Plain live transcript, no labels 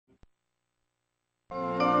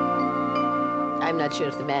I'm not sure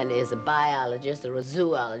if the man is a biologist or a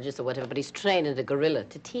zoologist or whatever, but he's trained a gorilla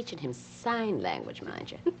to teaching him sign language,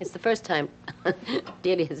 mind you. It's the first time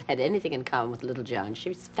Delia has had anything in common with Little John.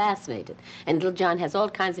 She's fascinated. And Little John has all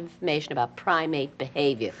kinds of information about primate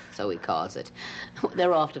behavior, so he calls it.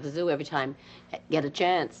 They're off to the zoo every time get a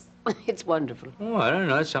chance. It's wonderful. Oh, I don't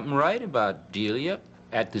know. There's something right about Delia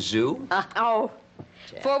at the zoo.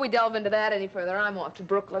 Before we delve into that any further, I'm off to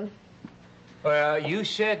Brooklyn. Well, you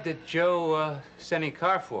said that Joe sent a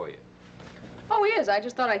car for you. Oh, he is. I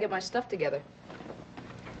just thought I'd get my stuff together.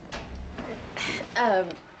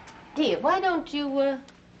 Dear, why don't you,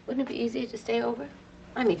 wouldn't it be easier to stay over?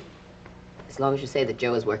 I mean, as long as you say that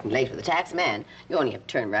Joe is working late with the tax man, you only have to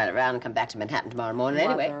turn right around and come back to Manhattan tomorrow morning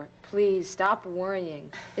anyway. Mother, please, stop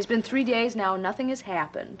worrying. It's been 3 days now and nothing has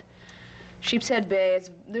happened. Sheepshead Bay,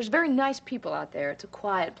 there's very nice people out there. It's a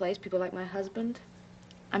quiet place, people like my husband.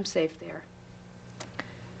 I'm safe there.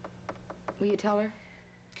 Will you tell her?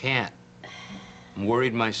 Can't. I'm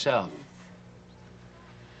worried myself.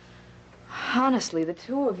 Honestly, the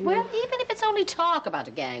two of you... Well, even if it's only talk about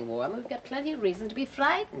a gang war, I mean, we've got plenty of reason to be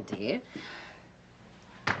frightened, dear.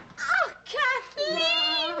 Oh,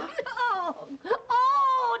 Kathleen! Oh,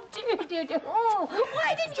 dear. Oh,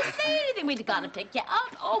 why didn't you say anything? We'd got to pick you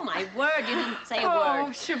up. Oh, my word, you didn't say a word. Oh,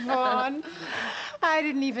 Siobhan. I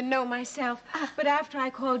didn't even know myself. But after I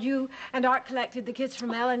called you and Art collected the kids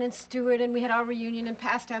from Ellen and Stuart and we had our reunion and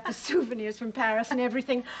passed out the souvenirs from Paris and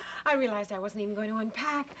everything, I realized I wasn't even going to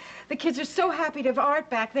unpack. The kids are so happy to have Art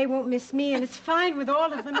back. They won't miss me, and it's fine with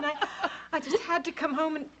all of them. And I just had to come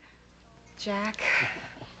home and... Jack.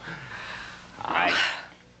 Hi.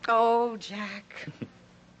 Oh, Jack.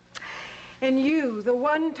 And you, the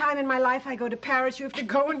one time in my life I go to Paris, you have to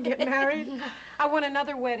go and get married. I want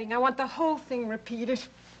another wedding. I want the whole thing repeated.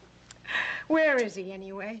 Where is he,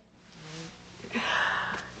 anyway?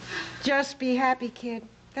 Just be happy, kid.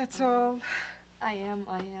 That's all. I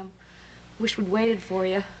am. Wish we'd waited for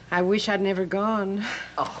you. I wish I'd never gone.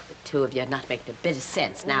 Oh, the two of you are not making a bit of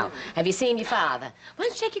sense. Now, have you seen your father? Why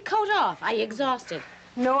don't you take your coat off? Are you exhausted?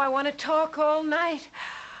 No, I want to talk all night.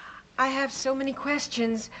 I have so many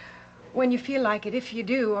questions. When you feel like it, if you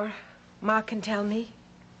do, or Ma can tell me.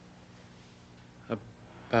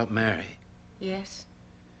 About Mary? Yes.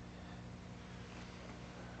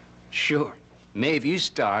 Sure. Maeve, you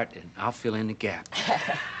start, and I'll fill in the gap.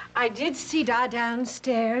 I did see Da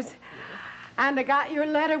downstairs, and I got your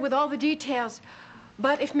letter with all the details.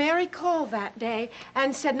 But if Mary called that day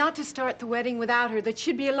and said not to start the wedding without her, that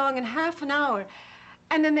she'd be along in half an hour,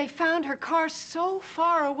 and then they found her car so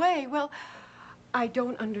far away, well, I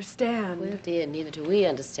don't understand. Well, dear, neither do we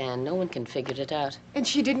understand. No one can figure it out. And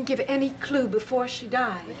she didn't give any clue before she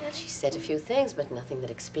died. Well, she said a few things, but nothing that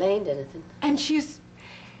explained anything. And she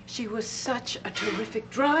was such a terrific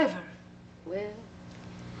driver. Well,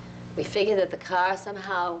 we figured that the car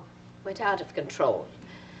somehow went out of control.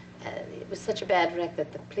 It was such a bad wreck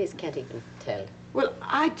that the police can't even tell. Well,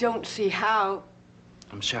 I don't see how.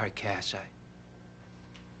 I'm sorry, Cass.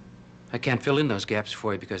 I can't fill in those gaps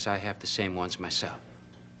for you because I have the same ones myself.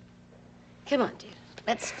 Come on, dear.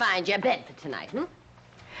 Let's find your bed for tonight,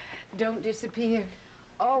 Don't disappear.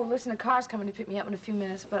 Oh, listen, the car's coming to pick me up in a few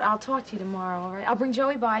minutes, but I'll talk to you tomorrow, all right? I'll bring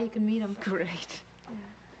Joey by. You can meet him. Great. Yeah.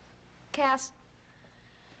 Cass,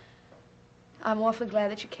 I'm awfully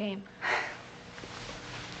glad that you came.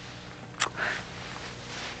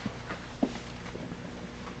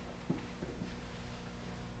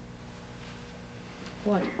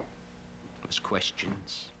 What? Those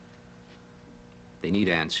questions. They need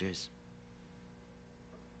answers.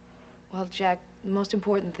 Well, Jack, the most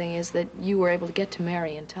important thing is that you were able to get to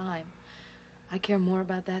Mary in time. I care more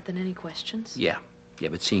about that than any questions. Yeah,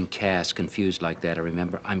 but seeing Cass confused like that, I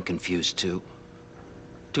remember I'm confused, too.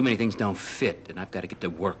 Too many things don't fit, and I've got to get to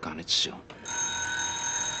work on it soon.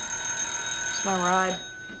 It's my ride.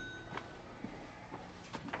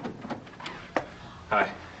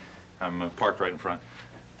 Hi. I'm parked right in front.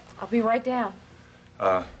 I'll be right down.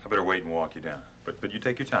 I better wait and walk you down. But you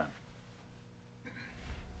take your time.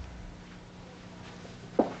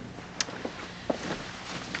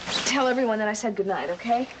 Tell everyone that I said goodnight,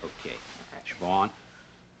 okay? Okay. Siobhan,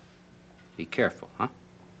 be careful, huh?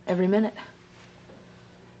 Every minute.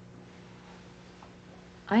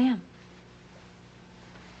 I am.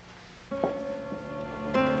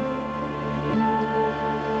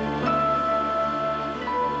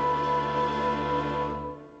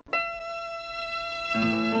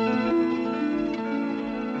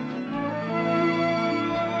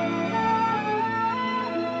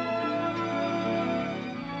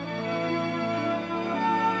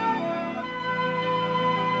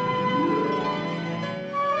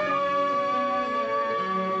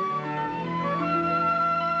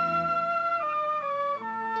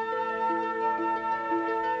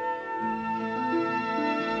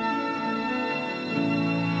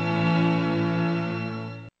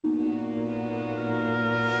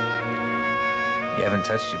 You haven't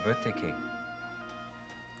touched your birthday cake.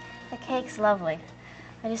 The cake's lovely.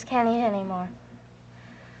 I just can't eat anymore.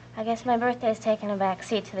 I guess my birthday's taken a back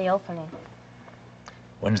seat to the opening.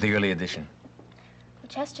 When's the early edition? Well,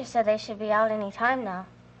 Chester said they should be out any time now.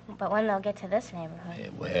 But when they'll get to this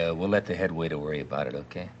neighborhood. Well, we'll let the head waiter worry about it,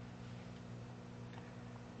 okay?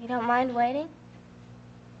 You don't mind waiting?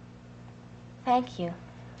 Thank you.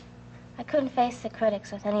 I couldn't face the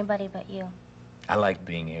critics with anybody but you. I like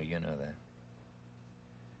being here, you know that.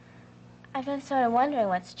 I've been sort of wondering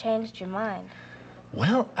what's changed your mind.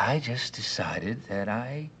 Well, I just decided that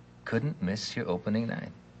I couldn't miss your opening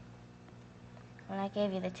night. When I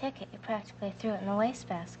gave you the ticket, you practically threw it in the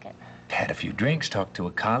wastebasket. Had a few drinks, talked to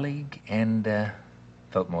a colleague, and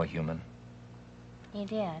felt more human. You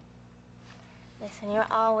did. Listen, you're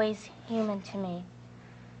always human to me.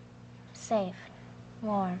 Safe,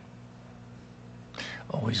 warm.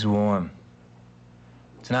 Always warm.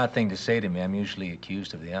 It's an odd thing to say to me. I'm usually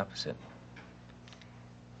accused of the opposite.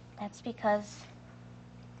 That's because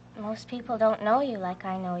most people don't know you like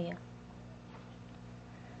I know you.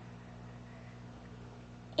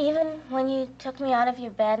 Even when you took me out of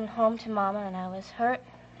your bed and home to Mama and I was hurt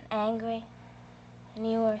and angry and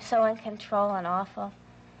you were so in control and awful,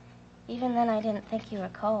 even then I didn't think you were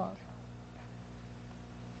cold.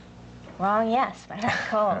 Wrong, yes, but not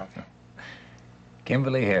cold.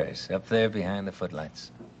 Kimberly Harris, up there behind the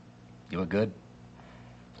footlights. You were good?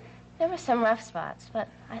 There were some rough spots, but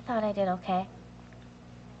I thought I did okay.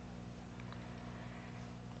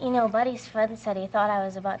 You know, Buddy's friend said he thought I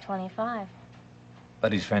was about 25.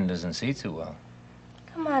 Buddy's friend doesn't see too well.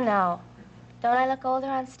 Come on now. Don't I look older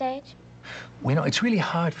on stage? Well, you know, it's really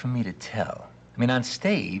hard for me to tell. I mean, on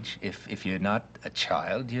stage, if you're not a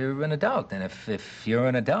child, you're an adult. And if you're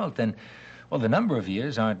an adult, then, well, the number of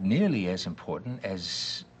years aren't nearly as important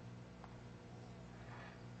as...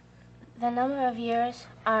 The number of years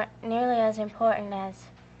aren't nearly as important as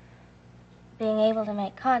being able to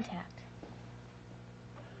make contact.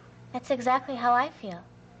 That's exactly how I feel.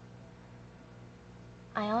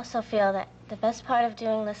 I also feel that the best part of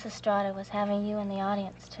doing Lysistrata was having you in the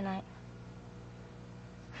audience tonight.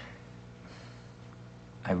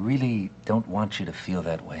 I really don't want you to feel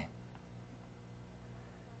that way.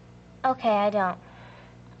 Okay, I don't.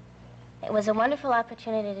 It was a wonderful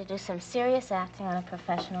opportunity to do some serious acting on a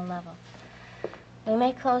professional level. We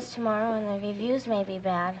may close tomorrow and the reviews may be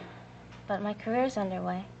bad, but my career's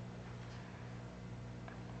underway.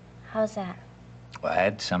 How's that? Well,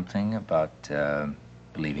 add something about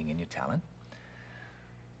believing in your talent.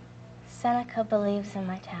 Seneca believes in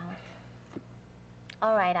my talent.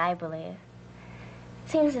 All right, I believe.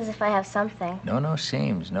 It seems as if I have something. No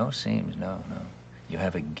seems, no. You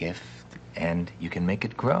have a gift, and you can make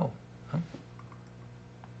it grow, huh?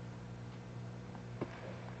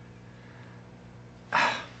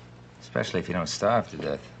 Especially if you don't starve to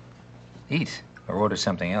death. Eat, or order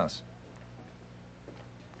something else.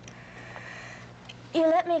 You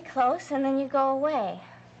let me close, and then you go away.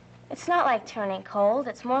 It's not like turning cold.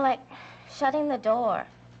 It's more like shutting the door.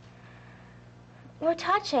 We're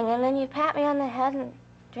touching, and then you pat me on the head and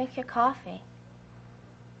drink your coffee.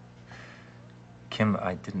 Kim,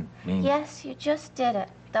 I didn't mean... Yes, you just did it.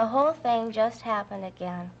 The whole thing just happened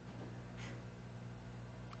again.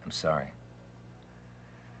 I'm sorry.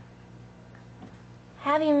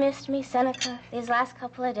 Have you missed me, Seneca, these last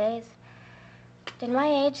couple of days? Did my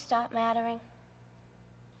age stop mattering?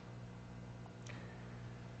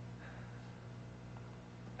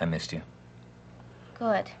 I missed you.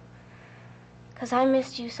 Good. 'Cause I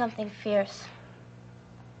missed you something fierce.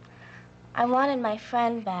 I wanted my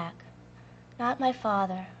friend back. Not my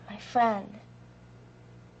father, my friend.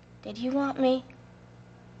 Did you want me?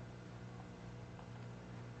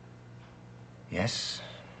 Yes.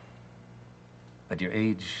 But your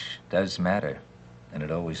age does matter, and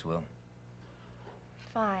it always will.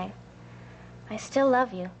 Fine. I still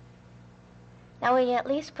love you. Now, will you at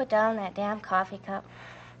least put down that damn coffee cup?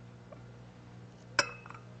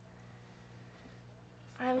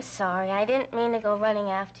 I'm sorry. I didn't mean to go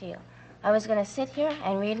running after you. I was going to sit here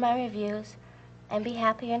and read my reviews and be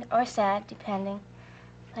happy or sad, depending.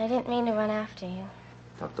 But I didn't mean to run after you.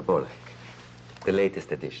 Dr. Bullock, the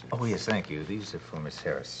latest edition. Oh, yes, thank you. These are for Miss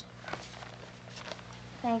Harris.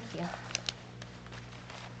 Thank you.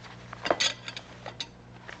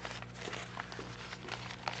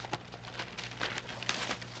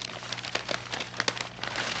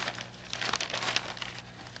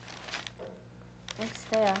 It's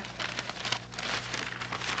there.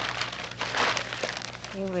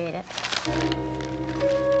 You read it.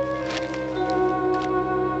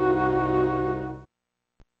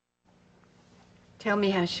 Tell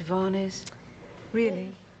me how Siobhan is.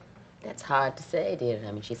 Really? That's hard to say, dear.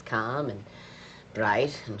 I mean, she's calm and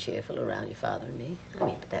bright and cheerful around your father and me. I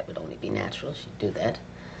mean, but that would only be natural. She'd do that.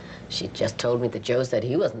 She just told me that Joe said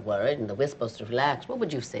he wasn't worried and that we're supposed to relax. What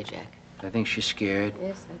would you say, Jack? I think she's scared.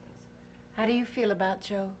 Yes, I think so. How do you feel about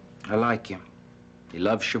Joe? I like him. He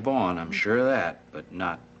loves Siobhan, I'm sure of that, but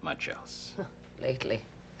not much else. Lately,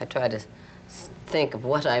 I try to think of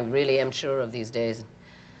what I really am sure of these days.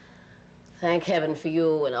 Thank heaven for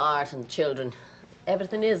you and Art and children.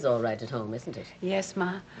 Everything is all right at home, isn't it? Yes,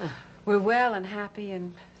 Ma. We're well and happy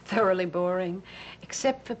and thoroughly boring,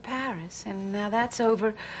 except for Paris. And now that's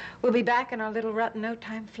over, we'll be back in our little rut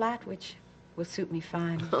no-time flat, which will suit me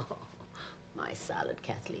fine. Oh, my solid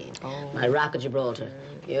Kathleen. My rock of Gibraltar.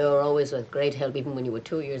 You're always a great help, even when you were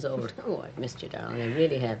 2 years old. Oh, I've missed you, darling. I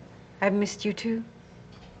really have. I've missed you, too.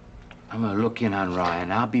 I'm gonna look in on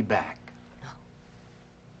Ryan. I'll be back.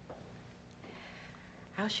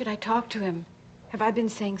 How should I talk to him? Have I been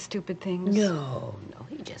saying stupid things? No.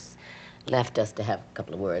 He just left us to have a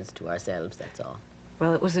couple of words to ourselves, that's all.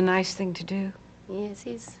 Well, it was a nice thing to do. Yes,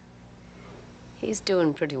 he's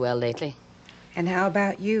doing pretty well lately. And how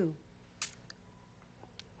about you?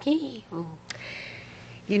 Oh.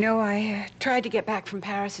 You know, I tried to get back from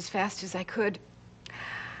Paris as fast as I could.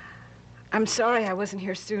 I'm sorry I wasn't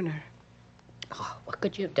here sooner. Oh, what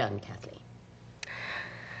could you have done, Kathleen?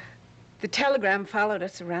 The telegram followed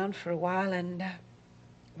us around for a while, and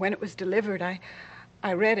when it was delivered,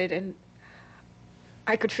 I read it, and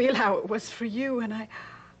I could feel how it was for you, and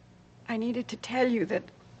I needed to tell you that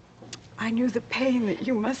I knew the pain that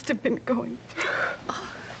you must have been going through.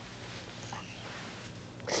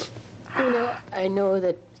 You know, I know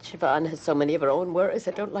that Siobhan has so many of her own worries.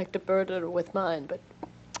 I don't like to burden her with mine, but...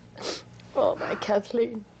 Oh, my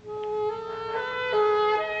Kathleen.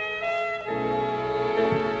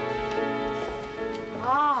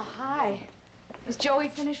 Ah, hi. Is Joey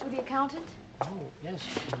finished with the accountant? Oh, yes,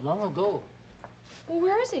 long ago. Well,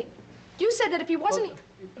 where is he? You said that if he wasn't...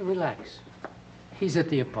 Relax. He's at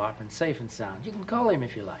the apartment, safe and sound. You can call him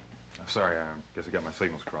if you like. I'm sorry, I guess I got my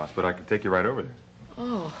signals crossed, but I can take you right over there.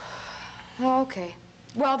 Oh, okay.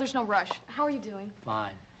 Well, there's no rush. How are you doing?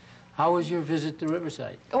 Fine. How was your visit to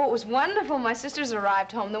Riverside? Oh, it was wonderful. My sister's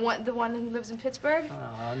arrived home, the one who lives in Pittsburgh.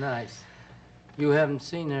 Oh, nice. You haven't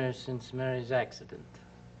seen her since Mary's accident.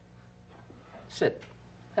 Sit.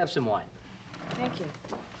 Have some wine. Thank you.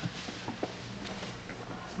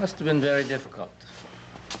 Must have been very difficult.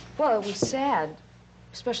 Well, it was sad,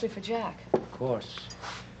 especially for Jack. Of course.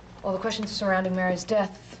 All the questions surrounding Mary's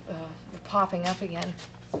death were popping up again.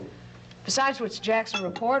 Besides which, Jack's a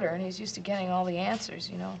reporter, and he's used to getting all the answers,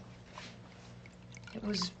 you know. It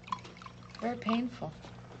was very painful.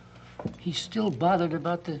 He's still bothered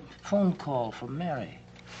about the phone call from Mary.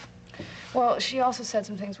 Well, she also said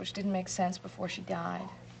some things which didn't make sense before she died.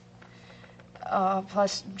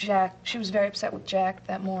 Plus, Jack, she was very upset with Jack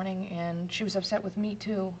that morning, and she was upset with me,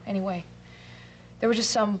 too. Anyway, there were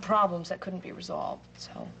just some problems that couldn't be resolved,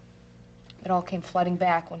 so it all came flooding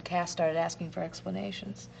back when Cass started asking for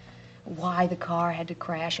explanations. Why the car had to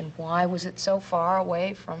crash, and why was it so far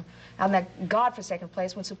away from out in that godforsaken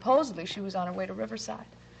place when supposedly she was on her way to Riverside.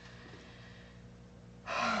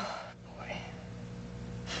 Boy.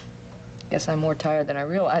 Guess I'm more tired than I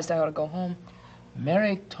realized. I ought to go home.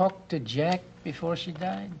 Mary talked to Jack before she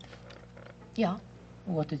died? Yeah.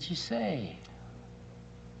 What did she say?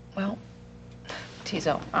 Well,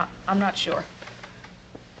 Tizo, I'm not sure.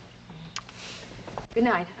 Good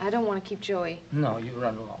night. I don't want to keep Joey. No, you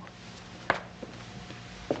run along.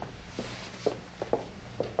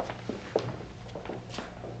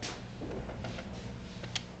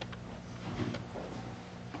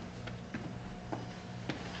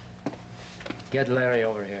 Get Larry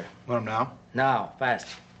over here. Want him now? Now, fast.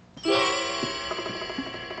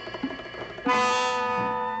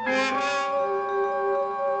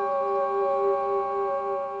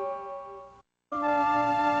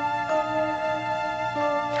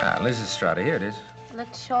 Liz Estrada, here it is.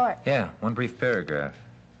 Looks short. Yeah, one brief paragraph.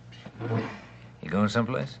 You going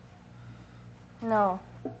someplace? No.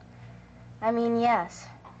 I mean, yes.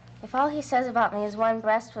 If all he says about me is one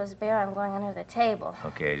breast was bare, I'm going under the table.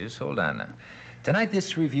 Okay, just hold on now. Tonight,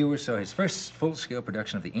 this reviewer saw his first full-scale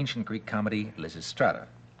production of the ancient Greek comedy, Lysistrata.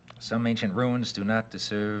 Some ancient ruins do not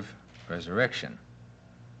deserve resurrection.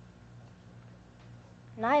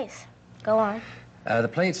 Nice. Go on. The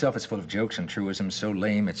play itself is full of jokes and truisms so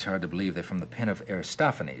lame it's hard to believe they're from the pen of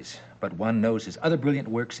Aristophanes, but one knows his other brilliant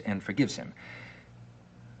works and forgives him.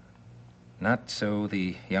 Not so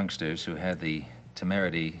the youngsters who had the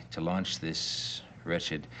temerity to launch this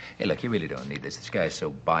wretched... Hey, look, you really don't need this. This guy's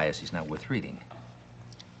so biased, he's not worth reading.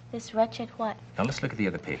 This wretched what? Now, let's look at the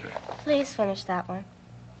other paper. Please finish that one.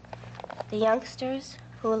 The youngsters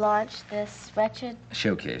who launched this wretched...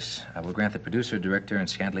 Showcase. I will grant the producer, director, and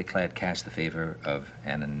scantily clad cast the favor of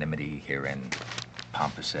anonymity herein.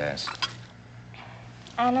 Pompous ass.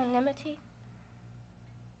 Anonymity?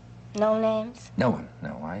 No names? No one.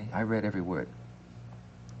 No, I read every word.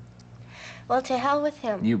 Well, to hell with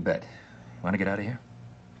him. You bet. Want to get out of here?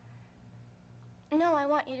 No, I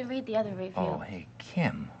want you to read the other review. Oh, hey,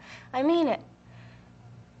 Kim. I mean it.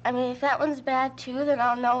 I mean, if that one's bad, too, then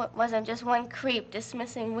I'll know it wasn't just one creep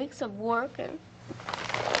dismissing weeks of work and...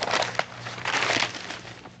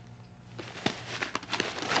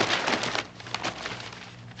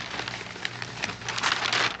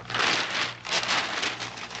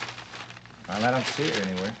 Well, I don't see it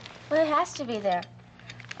anywhere. Well, it has to be there.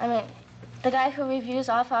 I mean, the guy who reviews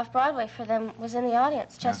Off-Broadway for them was in the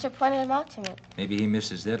audience. Chester pointed him out to me. Maybe he missed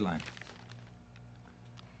his deadline.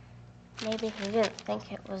 Maybe he didn't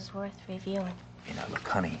think it was worth reviewing. You know, look,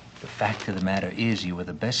 honey, the fact of the matter is you were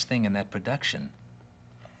the best thing in that production.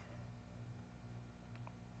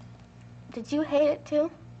 Did you hate it,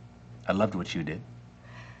 too? I loved what you did.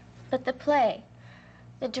 But the play,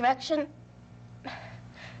 the direction,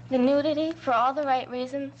 the nudity, for all the right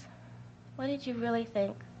reasons, what did you really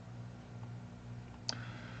think?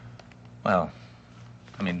 Well,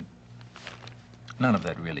 I mean, none of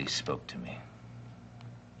that really spoke to me.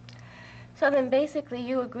 So then basically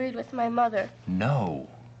you agreed with my mother. No.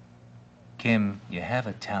 Kim, you have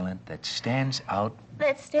a talent that stands out.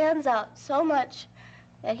 That stands out so much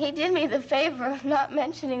that he did me the favor of not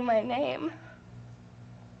mentioning my name.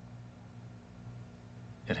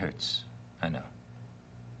 It hurts. I know.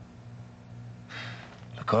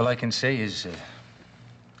 Look, all I can say is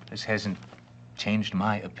this hasn't changed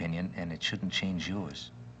my opinion, and it shouldn't change yours.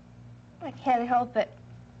 I can't help it.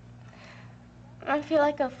 I feel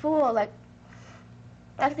like a fool, like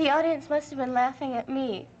the audience must have been laughing at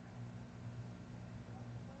me.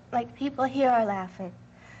 Like people here are laughing.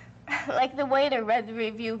 Like the waiter read the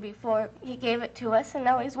review before he gave it to us, and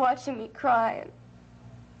now he's watching me cry.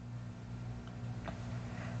 And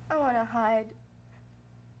I want to hide.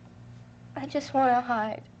 I just want to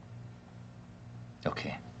hide.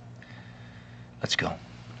 Okay. Let's go.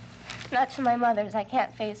 Not to my mother's. I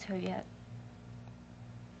can't face her yet.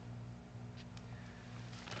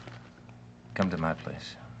 Come to my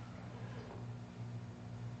place.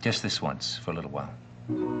 Just this once, for a little while.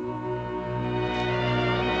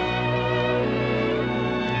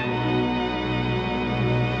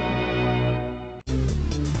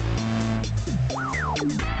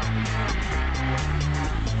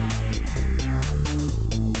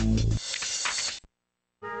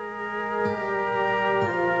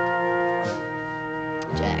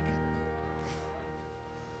 Jack.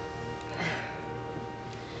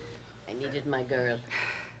 I needed my girl.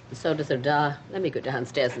 And so does her da. Let me go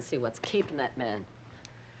downstairs and see what's keeping that man.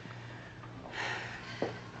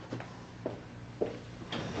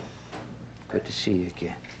 Good to see you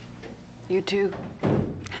again. You too.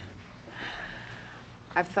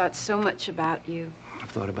 I've thought so much about you.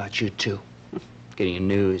 I've thought about you, too. Getting a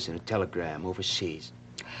news and a telegram overseas.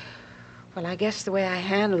 Well, I guess the way I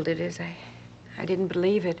handled it is I didn't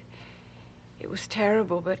believe it. It was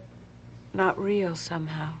terrible, but not real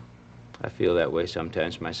somehow. I feel that way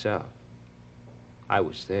sometimes myself. I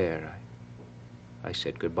was there. I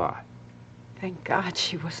said goodbye. Thank God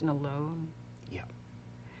she wasn't alone. Yeah.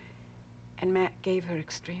 And Matt gave her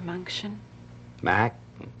extreme unction. Mac,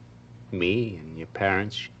 me, and your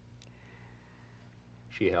parents,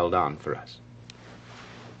 she held on for us.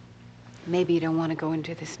 Maybe you don't want to go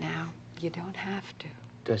into this now. You don't have to.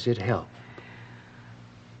 Does it help?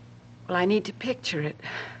 Well, I need to picture it,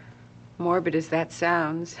 morbid as that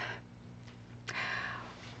sounds.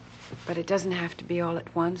 But it doesn't have to be all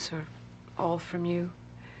at once or all from you.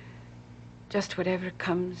 Just whatever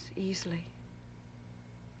comes easily.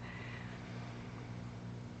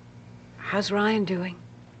 How's Ryan doing?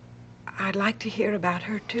 I'd like to hear about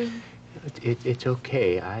her, too. It's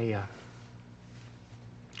okay. I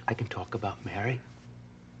can talk about Mary.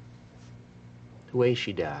 The way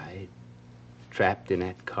she died, trapped in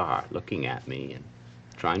that car, looking at me and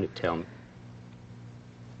trying to tell me.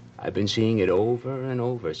 I've been seeing it over and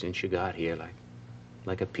over since you got here,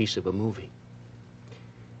 like a piece of a movie.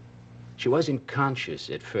 She wasn't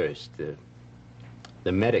conscious at first.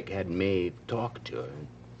 The medic had Maeve talk to her.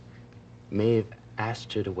 Maeve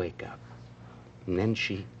asked her to wake up. And then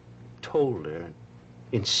she told her, and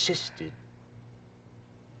insisted.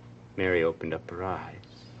 Mary opened up her eyes.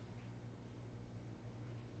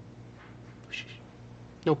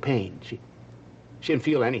 No pain. She didn't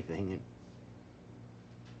feel anything. And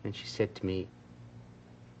And she said to me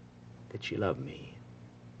that she loved me.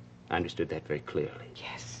 I understood that very clearly.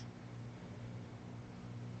 Yes.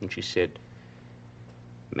 And she said,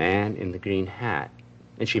 "Man in the green hat."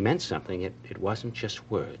 And she meant something. It wasn't just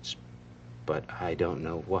words, but I don't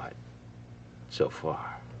know what so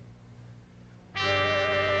far.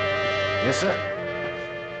 Yes, sir.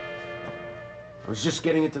 I was just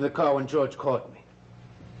getting into the car when George caught me.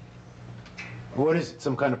 What is it,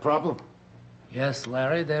 some kind of problem? Yes,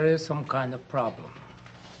 Larry, there is some kind of problem.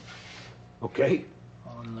 Okay.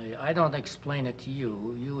 Only I don't explain it to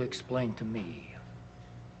you, you explain to me.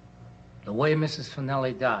 The way Mrs.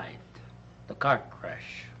 Finelli died, the car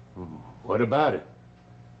crash. What about it?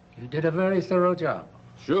 You did a very thorough job.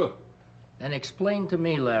 Sure. Then explain to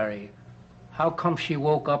me, Larry, how come she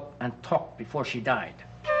woke up and talked before she died?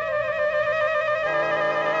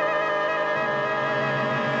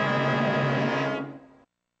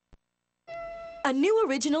 A new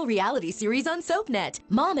original reality series on SoapNet.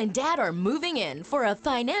 Mom and Dad are moving in for a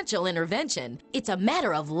financial intervention. It's a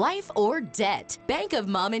matter of life or debt. Bank of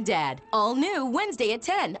Mom and Dad. All new Wednesday at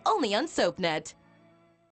 10, only on SoapNet.